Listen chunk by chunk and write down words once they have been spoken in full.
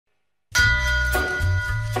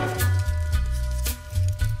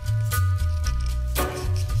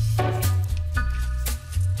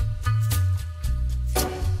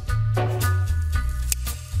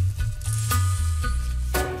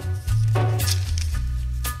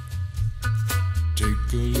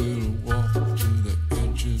Take a little walk to the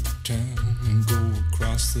edge of town and go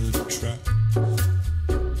across the track,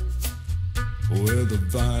 where the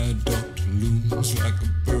viaduct looms like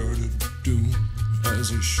a bird of doom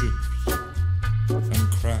as it ships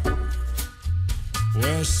and cracks,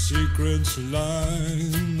 where secrets lie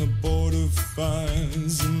in the border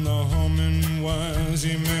fires and the humming wires.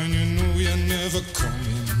 Yeah, man, you know you're never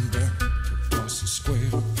coming back. Past the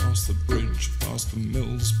square, past the bridge, past the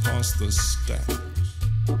mills, past the stacks.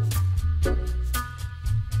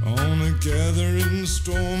 On a gathering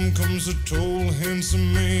storm comes a tall,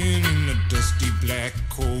 handsome man in a dusty black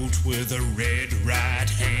coat with a red right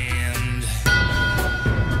hand.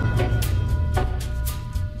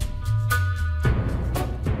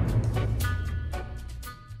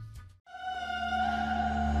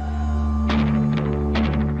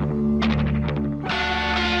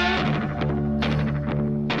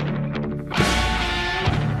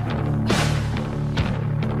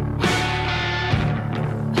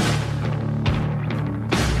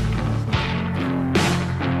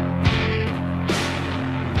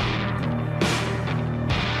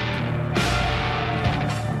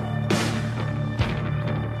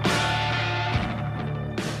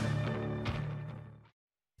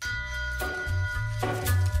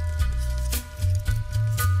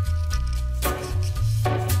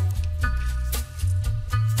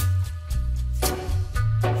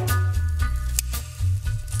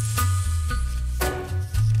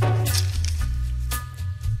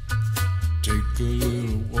 Take a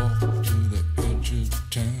little walk to the edge of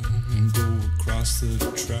town and go across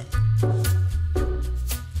the track,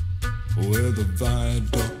 where the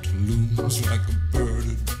viaduct looms like a bird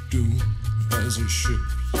of doom as it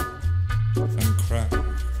ships and cracks,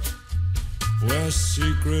 where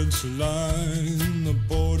secrets lie in the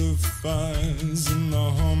border fires and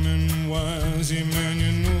the humming wires. Yeah, man,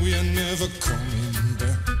 you know you're never coming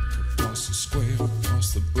back. Past the square,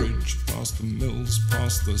 past the bridge, past the mills,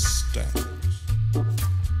 past the stacks.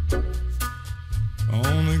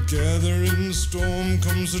 On a gathering storm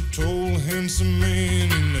comes a tall, handsome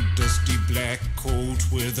man in a dusty black coat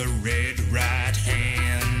with a red right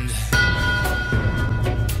hand.